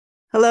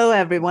Hello,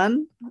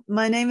 everyone.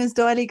 My name is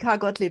Dorli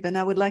Kahr-Gottlieb, and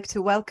I would like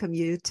to welcome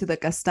you to the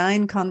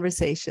Gastein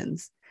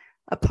Conversations,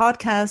 a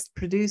podcast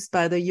produced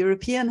by the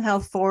European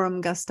Health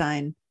Forum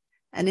Gastein,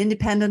 an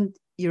independent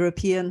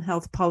European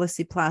health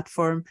policy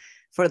platform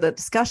for the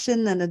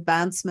discussion and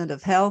advancement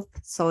of health,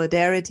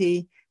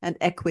 solidarity, and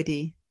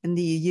equity in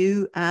the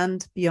EU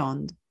and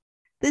beyond.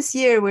 This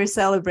year, we're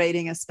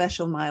celebrating a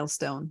special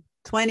milestone,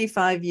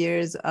 25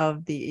 years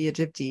of the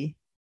EHFG.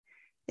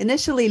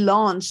 Initially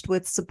launched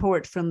with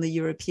support from the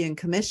European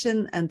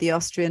Commission and the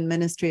Austrian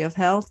Ministry of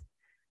Health,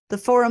 the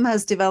forum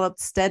has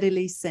developed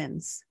steadily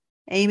since,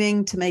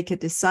 aiming to make a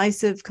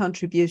decisive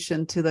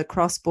contribution to the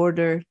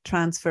cross-border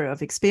transfer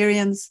of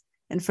experience,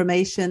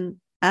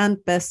 information,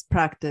 and best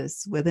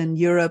practice within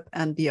Europe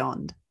and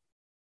beyond.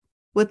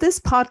 With this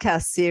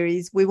podcast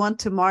series, we want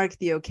to mark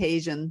the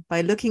occasion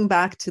by looking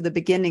back to the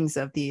beginnings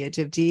of the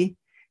EHFG,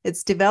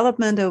 its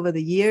development over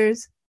the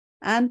years,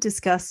 and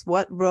discuss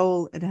what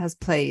role it has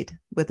played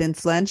with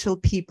influential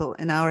people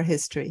in our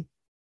history.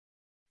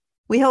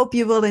 We hope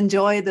you will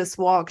enjoy this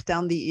walk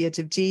down the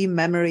EHFG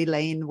memory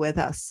lane with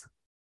us.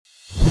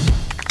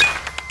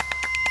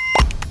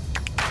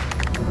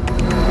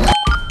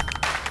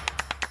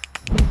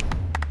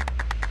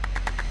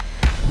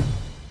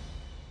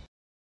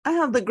 I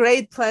have the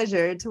great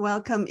pleasure to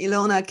welcome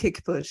Ilona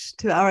Kickbusch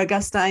to our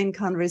Gastein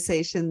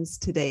Conversations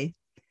today.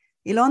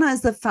 Ilona is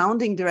the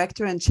founding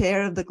director and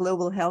chair of the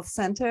Global Health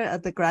Center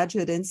at the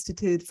Graduate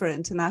Institute for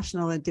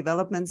International and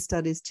Development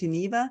Studies,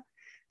 Geneva.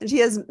 And she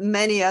has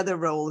many other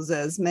roles,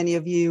 as many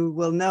of you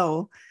will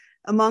know.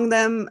 Among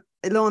them,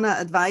 Ilona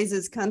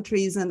advises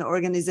countries and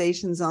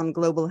organizations on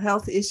global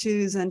health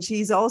issues, and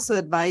she's also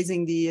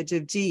advising the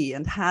EHFG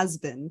and has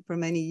been for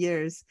many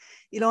years.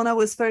 Ilona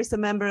was first a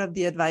member of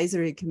the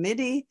advisory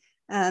committee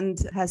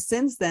and has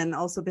since then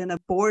also been a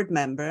board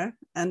member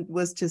and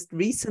was just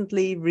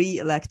recently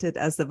re-elected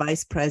as the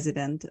vice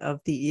president of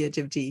the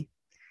EHFG.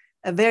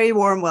 A very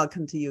warm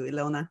welcome to you,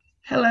 Ilona.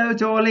 Hello,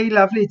 Dorli.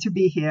 Lovely to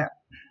be here.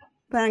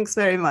 Thanks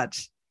very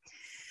much.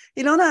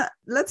 Ilona,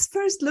 let's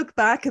first look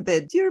back a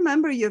bit. Do you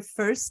remember your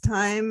first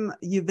time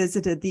you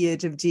visited the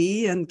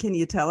EHFG, and can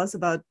you tell us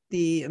about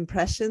the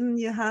impression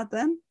you had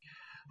then?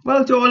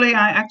 Well, Dorli,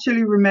 I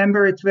actually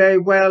remember it very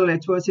well.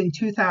 It was in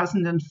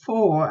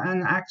 2004,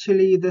 and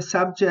actually the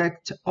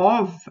subject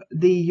of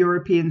the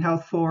European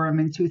Health Forum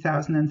in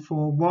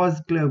 2004 was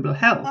global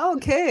health.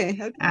 Okay.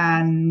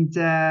 And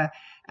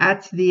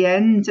at the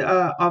end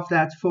of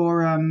that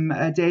forum,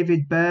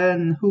 David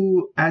Byrne,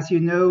 who, as you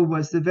know,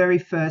 was the very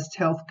first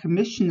health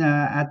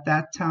commissioner at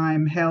that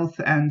time, health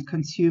and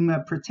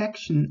consumer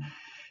protection,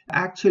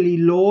 actually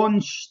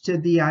launched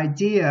the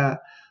idea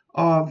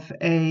of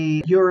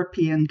a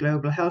European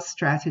global health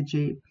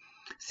strategy.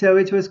 So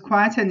it was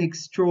quite an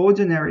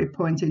extraordinary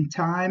point in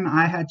time.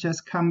 I had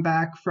just come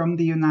back from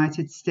the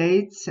United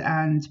States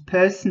and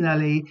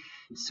personally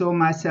saw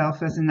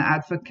myself as an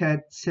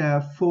advocate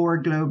for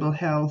global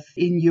health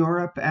in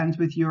Europe and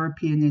with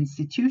European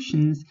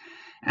institutions.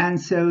 And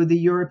so the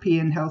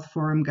European Health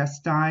Forum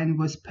Gastein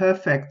was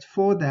perfect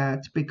for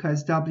that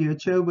because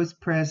WHO was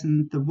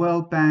present, the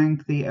World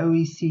Bank, the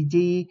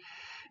OECD.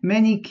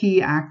 Many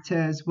key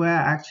actors were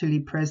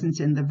actually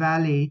present in the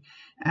Valley,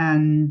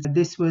 and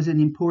this was an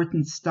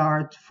important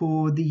start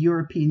for the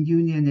European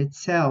Union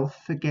itself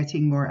for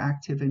getting more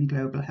active in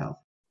global health.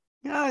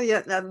 Oh,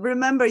 yeah. I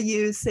remember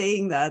you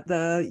saying that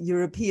the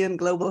European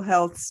Global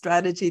Health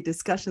Strategy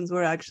discussions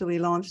were actually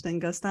launched in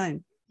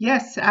Gastein.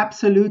 Yes,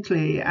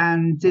 absolutely.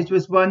 And it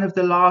was one of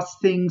the last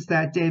things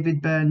that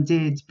David Byrne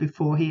did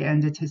before he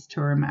ended his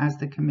term as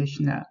the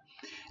commissioner.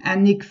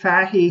 And Nick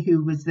Fahy,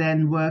 who was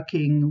then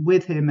working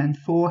with him and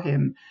for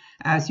him,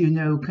 as you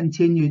know,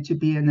 continued to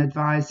be an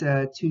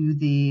advisor to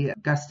the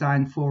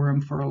Gastein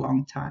Forum for a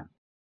long time.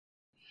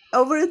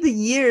 Over the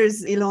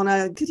years,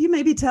 Ilona, could you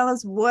maybe tell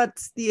us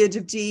what the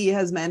EHFG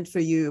has meant for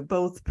you,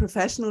 both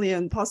professionally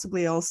and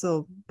possibly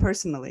also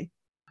personally?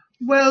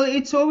 Well,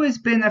 it's always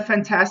been a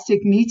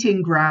fantastic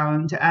meeting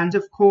ground. And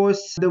of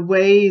course, the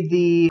way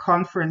the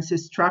conference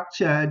is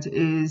structured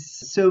is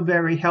so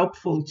very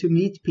helpful to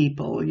meet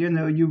people. You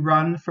know, you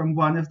run from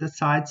one of the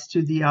sites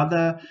to the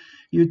other,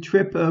 you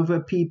trip over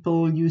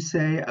people, you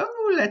say,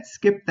 oh, let's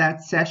skip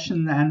that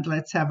session and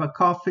let's have a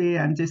coffee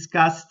and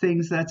discuss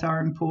things that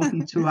are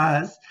important to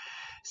us.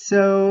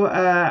 So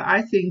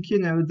I think, you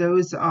know,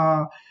 those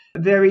are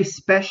very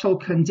special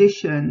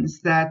conditions,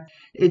 that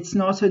it's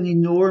not an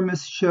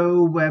enormous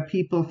show where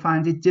people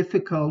find it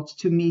difficult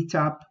to meet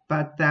up,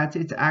 but that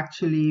it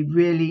actually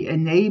really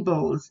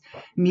enables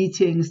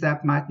meetings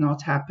that might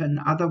not happen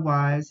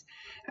otherwise.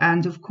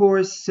 And of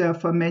course,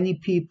 for many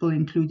people,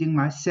 including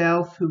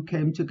myself, who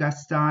came to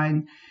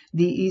Gastein,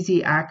 the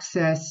easy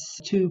access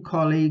to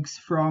colleagues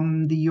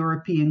from the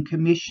European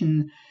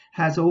Commission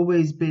has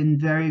always been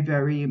very,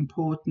 very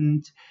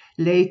important.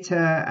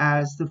 Later,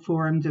 as the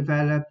forum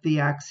developed, the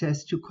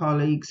access to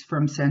colleagues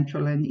from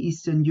Central and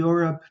Eastern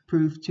Europe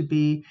proved to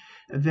be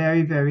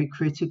very, very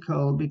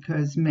critical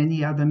because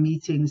many other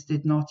meetings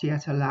did not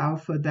yet allow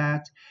for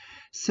that.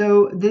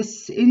 So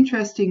this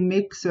interesting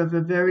mix of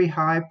a very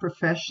high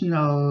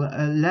professional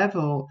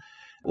level,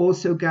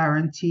 also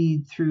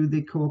guaranteed through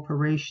the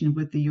cooperation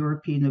with the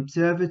European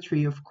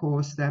Observatory, of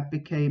course, that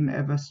became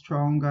ever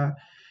stronger.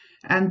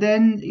 And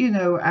then,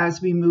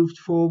 as we moved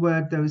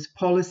forward, those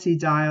policy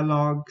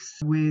dialogues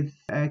with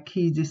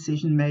key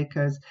decision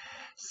makers.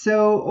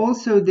 So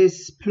also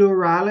this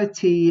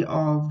plurality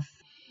of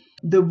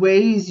the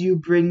ways you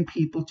bring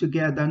people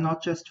together,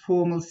 not just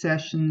formal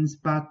sessions,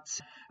 but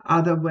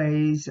other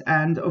ways.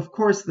 And of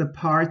course, the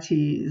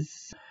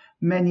parties.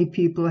 Many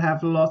people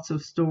have lots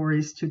of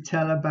stories to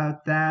tell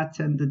about that,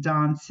 and the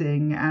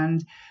dancing.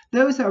 And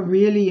those are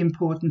really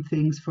important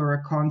things for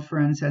a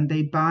conference, and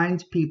they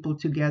bind people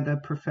together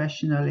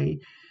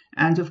professionally.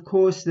 And of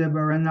course, there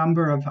were a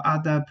number of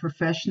other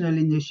professional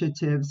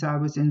initiatives I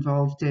was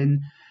involved in,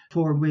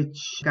 for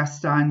which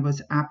Gastein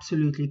was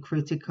absolutely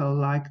critical,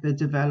 like the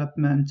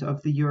development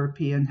of the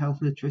European Health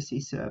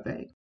Literacy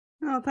Survey.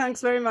 Oh, thanks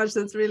very much.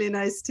 That's really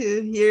nice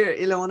to hear,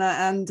 Ilona.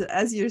 And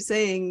as you're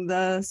saying,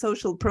 the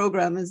social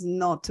program is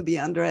not to be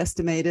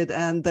underestimated,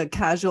 and the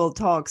casual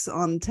talks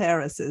on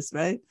terraces,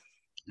 right?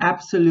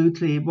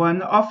 Absolutely.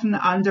 One often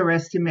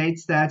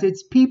underestimates that.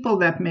 It's people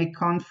that make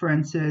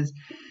conferences.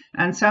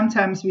 And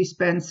sometimes we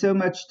spend so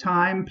much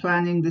time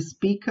planning the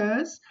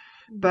speakers,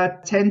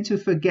 but tend to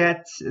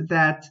forget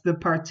that the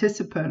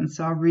participants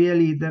are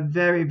really the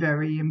very,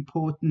 very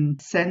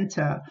important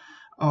center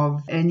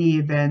of any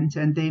event,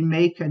 and they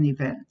make an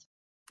event.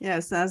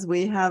 Yes, as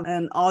we have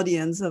an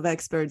audience of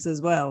experts as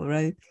well,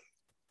 right?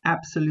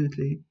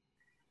 Absolutely.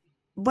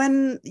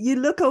 When you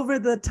look over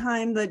the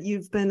time that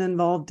you've been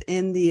involved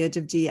in the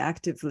EHFG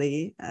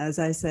actively, as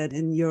I said,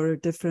 in your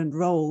different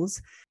roles,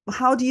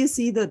 how do you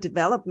see the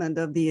development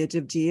of the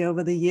EHFG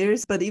over the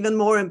years? But even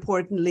more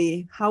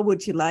importantly, how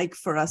would you like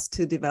for us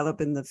to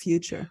develop in the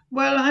future?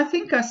 Well, I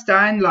think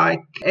Gastein,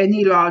 like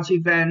any large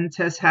event,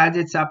 has had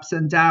its ups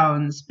and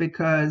downs,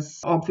 because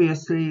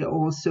obviously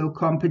also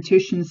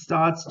competition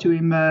starts to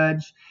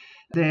emerge.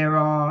 There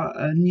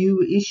are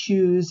new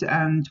issues,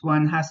 and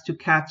one has to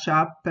catch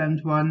up, and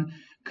one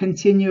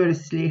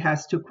continuously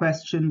has to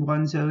question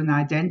one's own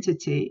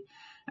identity.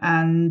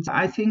 And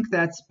I think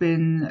that's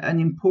been an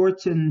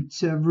important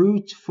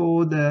route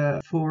for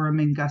the forum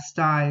in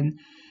Gastein.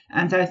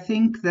 And I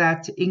think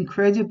that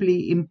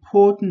incredibly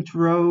important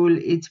role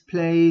it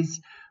plays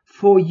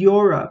for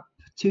Europe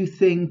to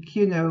think,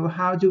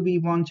 how do we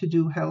want to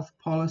do health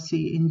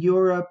policy in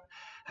Europe?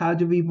 How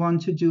do we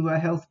want to do a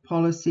health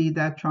policy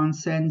that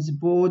transcends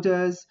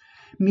borders,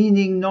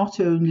 meaning not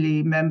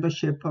only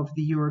membership of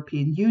the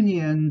European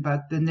Union,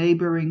 but the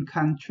neighboring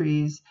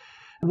countries?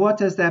 What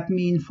does that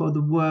mean for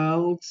the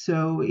world?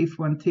 So if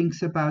one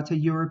thinks about a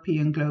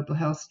European global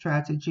health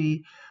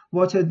strategy,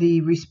 what are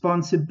the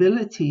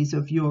responsibilities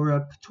of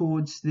Europe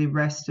towards the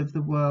rest of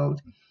the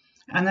world?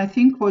 And I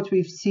think what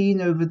we've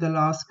seen over the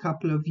last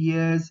couple of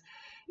years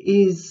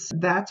is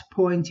that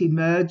point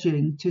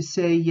emerging to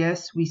say,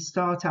 yes, we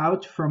start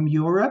out from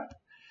Europe.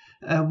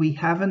 We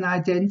have an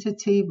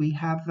identity, we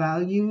have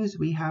values,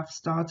 we have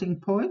starting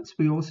points,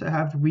 we also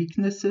have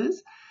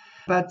weaknesses.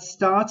 But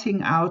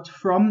starting out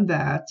from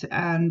that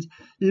and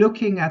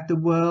looking at the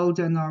world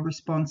and our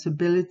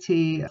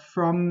responsibility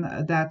from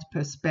that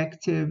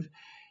perspective,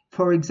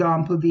 for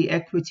example, the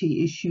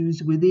equity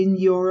issues within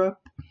Europe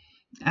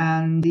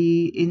and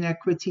the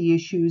inequity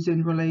issues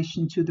in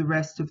relation to the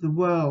rest of the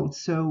world.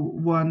 So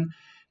one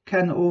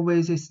can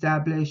always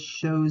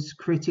establish those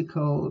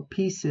critical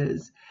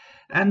pieces.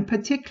 And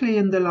particularly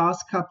in the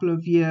last couple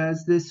of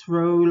years, this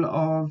role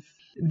of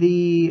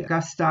the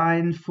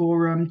Gastein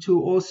Forum to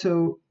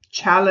also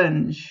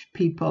challenge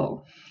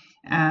people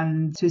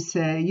and to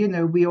say,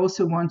 we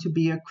also want to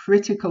be a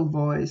critical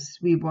voice.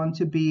 We want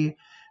to be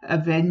a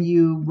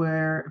venue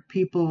where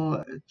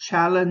people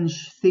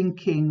challenge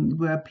thinking,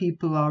 where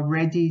people are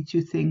ready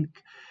to think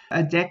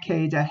a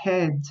decade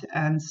ahead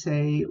and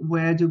say,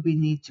 where do we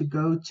need to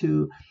go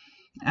to?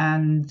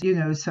 And,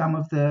 some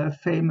of the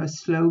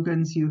famous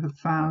slogans you have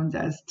found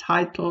as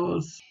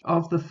titles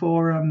of the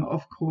forum,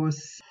 of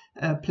course,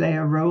 play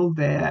a role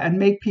there and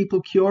make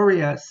people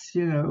curious,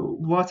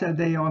 what are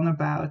they on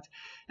about?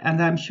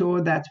 And I'm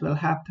sure that will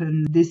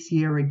happen this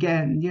year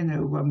again,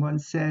 when one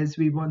says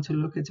we want to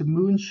look at a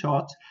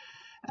moonshot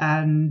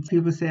and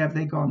people say, have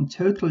they gone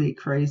totally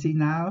crazy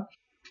now?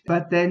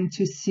 But then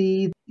to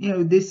see,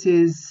 this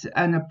is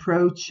an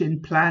approach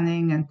in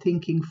planning and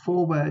thinking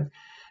forward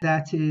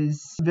that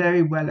is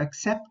very well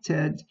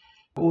accepted,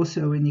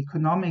 also in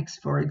economics,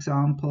 for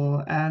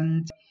example.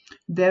 And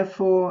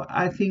therefore,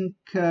 I think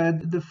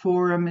the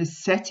forum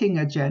is setting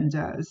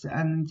agendas.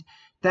 And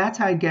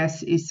that, I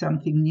guess, is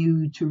something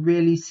new, to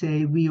really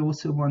say we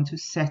also want to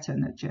set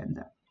an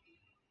agenda.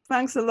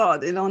 Thanks a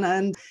lot, Ilona.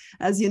 And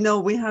as you know,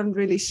 we haven't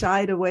really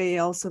shied away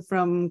also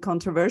from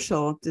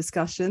controversial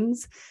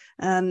discussions.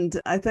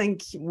 And I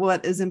think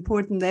what is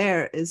important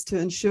there is to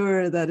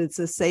ensure that it's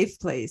a safe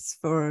place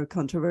for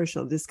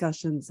controversial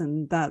discussions.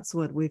 And that's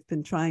what we've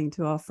been trying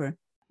to offer.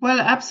 Well,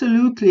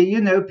 absolutely.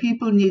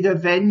 People need a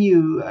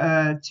venue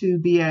to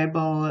be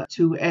able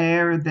to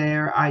air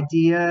their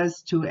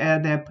ideas, to air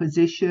their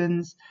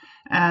positions.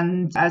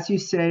 And as you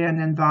say, an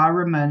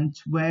environment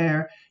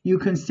where you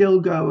can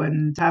still go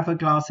and have a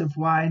glass of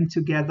wine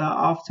together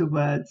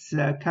afterwards,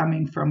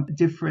 coming from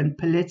different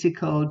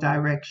political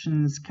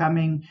directions,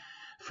 coming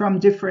from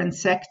different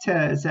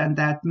sectors. And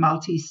that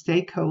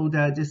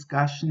multi-stakeholder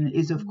discussion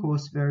is, of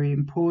course, very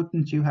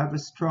important. You have a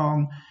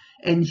strong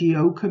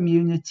NGO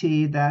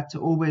community that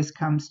always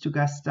comes to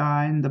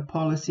Gastein, the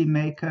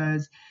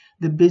policymakers,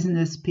 the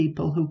business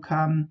people who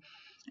come,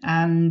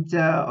 and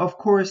of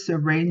course a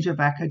range of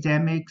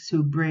academics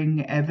who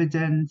bring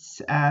evidence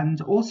and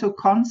also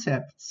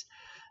concepts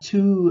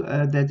to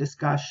the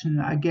discussion.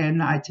 Again,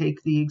 I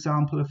take the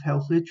example of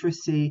health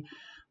literacy,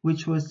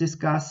 which was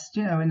discussed,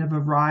 in a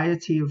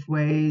variety of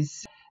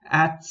ways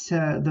at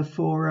the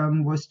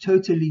forum, was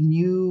totally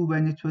new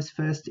when it was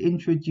first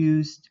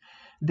introduced.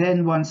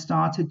 Then one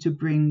started to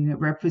bring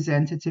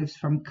representatives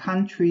from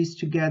countries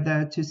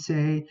together to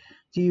say,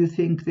 do you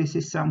think this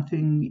is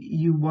something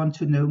you want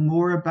to know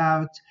more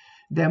about?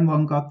 Then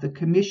one got the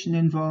commission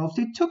involved.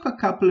 It took a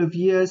couple of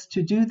years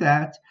to do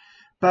that,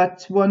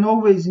 but one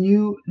always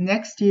knew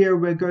next year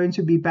we're going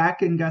to be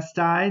back in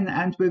Gastein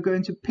and we're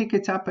going to pick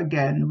it up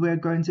again. We're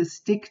going to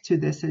stick to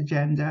this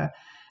agenda.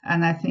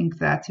 And I think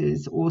that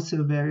is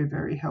also very,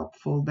 very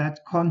helpful,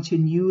 that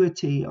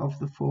continuity of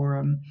the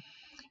forum.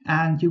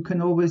 And you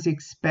can always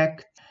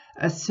expect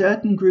a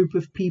certain group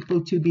of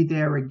people to be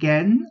there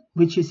again,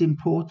 which is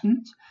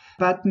important,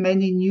 but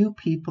many new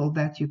people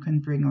that you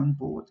can bring on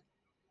board.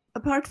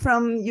 Apart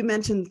from, you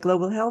mentioned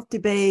global health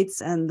debates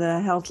and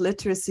the health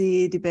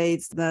literacy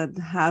debates that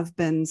have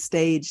been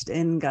staged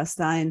in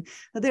Gastein,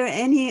 are there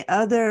any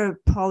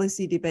other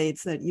policy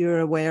debates that you're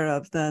aware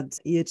of that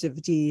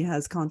EHFG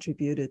has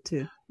contributed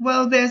to?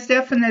 Well, there's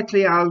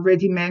definitely, I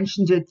already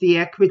mentioned it, the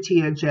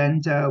equity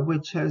agenda,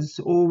 which has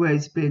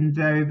always been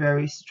very,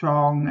 very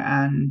strong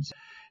and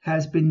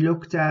has been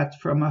looked at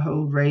from a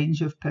whole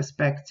range of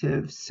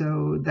perspectives.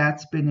 So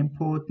that's been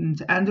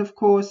important. And of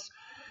course,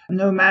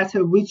 no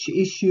matter which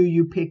issue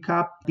you pick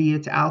up, be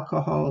it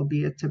alcohol,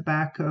 be it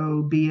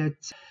tobacco, be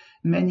it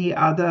many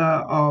other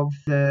of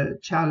the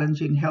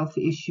challenging health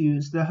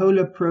issues, the whole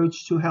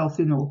approach to health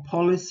in all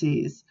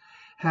policies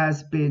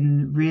has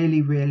been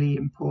really, really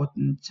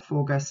important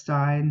for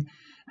Gastein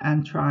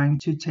and trying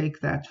to take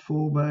that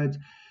forward.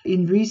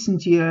 In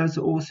recent years,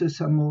 also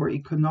some more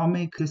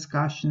economic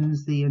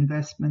discussions, the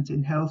investment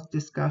in health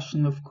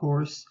discussion, of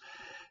course.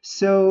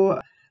 So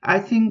I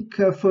think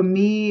for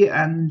me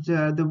and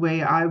the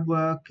way I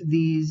work,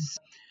 these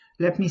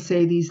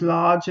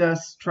larger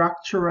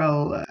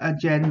structural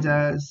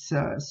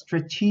agendas,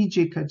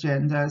 strategic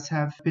agendas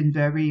have been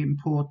very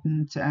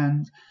important,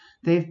 and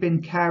they've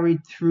been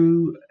carried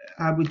through,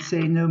 I would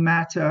say, no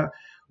matter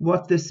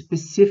what the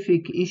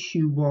specific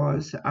issue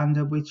was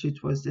under which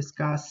it was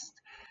discussed.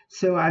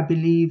 So I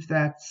believe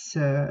that's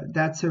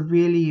a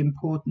really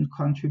important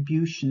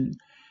contribution.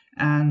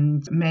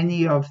 And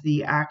many of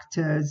the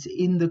actors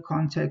in the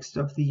context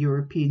of the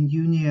European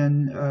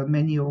Union,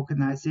 many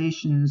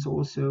organizations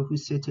also who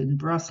sit in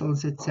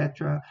Brussels,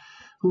 etc.,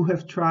 who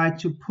have tried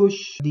to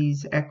push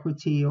these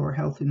equity or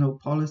health in all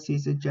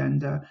policies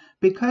agenda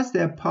because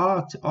they're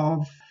part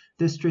of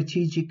the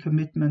strategic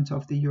commitment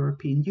of the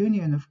European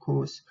Union, of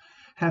course,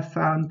 have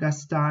found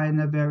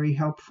Gastein a very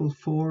helpful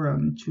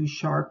forum to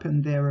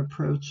sharpen their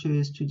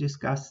approaches, to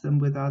discuss them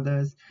with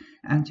others,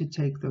 and to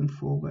take them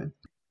forward.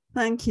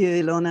 Thank you,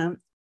 Ilona.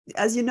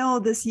 As you know,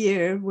 this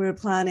year we're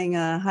planning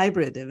a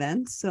hybrid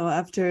event. So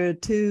after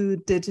 2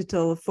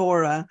 digital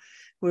fora,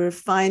 we're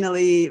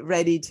finally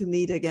ready to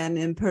meet again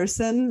in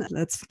person.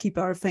 Let's keep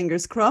our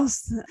fingers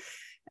crossed.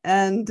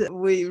 And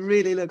we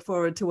really look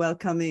forward to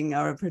welcoming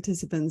our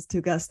participants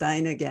to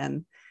Gastein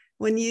again.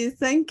 When you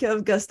think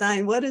of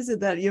Gastein, what is it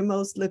that you're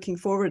most looking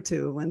forward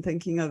to when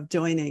thinking of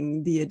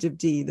joining the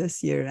EHFG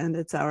this year? And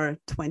it's our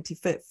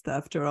 25th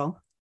after all.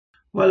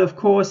 Well, of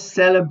course,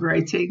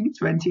 celebrating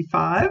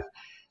 25.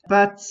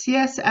 But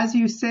yes, as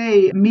you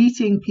say,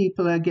 meeting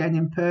people again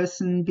in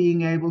person,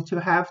 being able to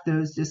have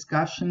those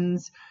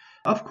discussions.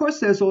 Of course,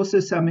 there's also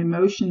some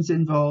emotions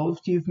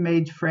involved. You've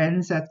made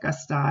friends at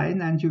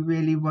Gastein and you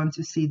really want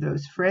to see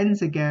those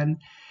friends again.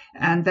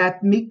 And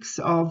that mix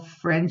of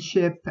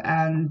friendship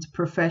and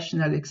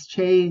professional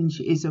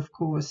exchange is, of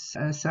course,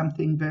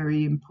 something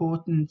very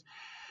important.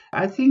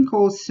 I think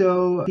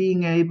also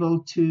being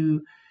able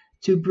to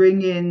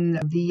bring in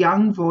the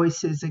young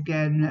voices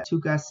again to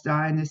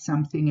Gastein is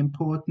something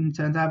important.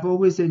 And I've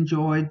always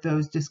enjoyed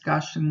those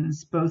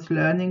discussions, both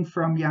learning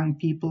from young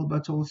people,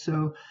 but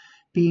also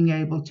being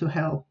able to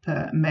help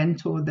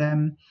mentor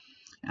them.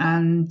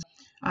 And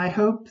I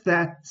hope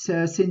that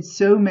since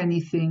so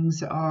many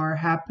things are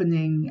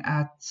happening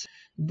at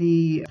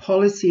the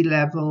policy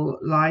level,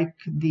 like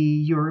the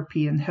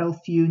European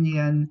Health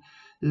Union,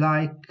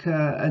 like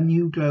a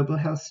new global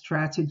health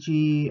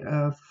strategy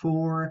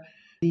for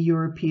the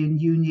European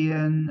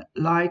Union,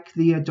 like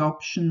the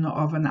adoption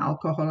of an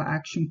alcohol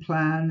action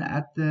plan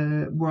at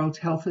the World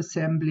Health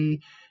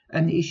Assembly,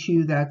 an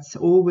issue that's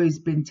always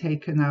been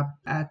taken up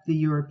at the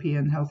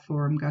European Health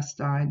Forum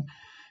Gastein.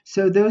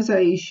 So those are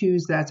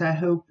issues that I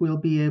hope we'll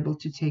be able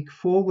to take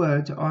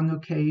forward on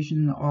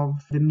occasion of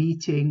the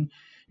meeting,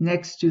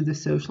 next to the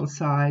social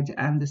side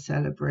and the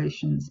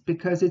celebrations,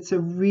 because it's a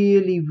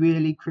really,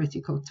 really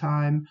critical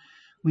time.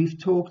 We've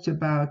talked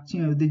about,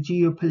 the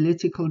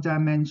geopolitical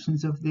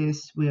dimensions of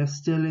this. We are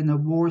still in a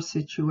war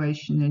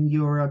situation in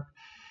Europe.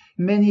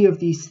 Many of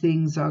these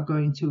things are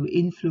going to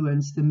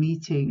influence the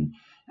meeting.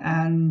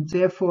 And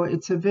therefore,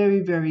 it's a very,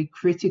 very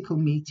critical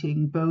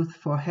meeting, both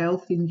for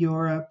health in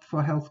Europe,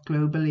 for health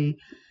globally,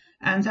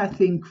 and I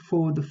think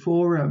for the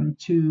forum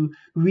to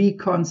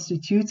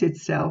reconstitute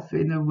itself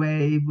in a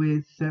way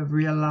with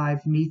real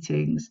live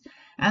meetings.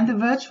 And the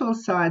virtual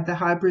side, the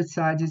hybrid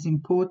side, is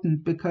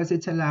important because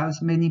it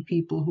allows many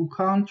people who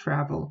can't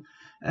travel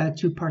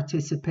to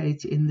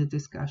participate in the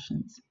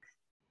discussions.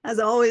 As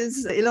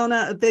always,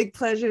 Ilona, a big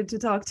pleasure to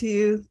talk to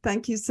you.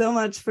 Thank you so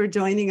much for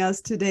joining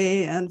us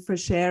today and for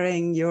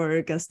sharing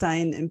your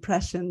Gastein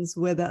impressions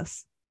with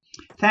us.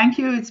 Thank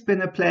you. It's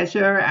been a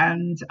pleasure,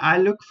 and I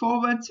look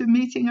forward to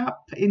meeting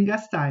up in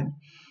Gastein.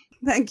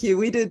 Thank you.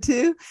 We do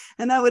too.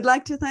 And I would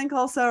like to thank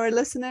also our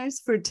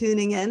listeners for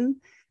tuning in.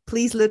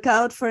 Please look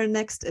out for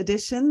next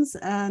editions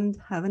and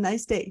have a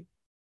nice day.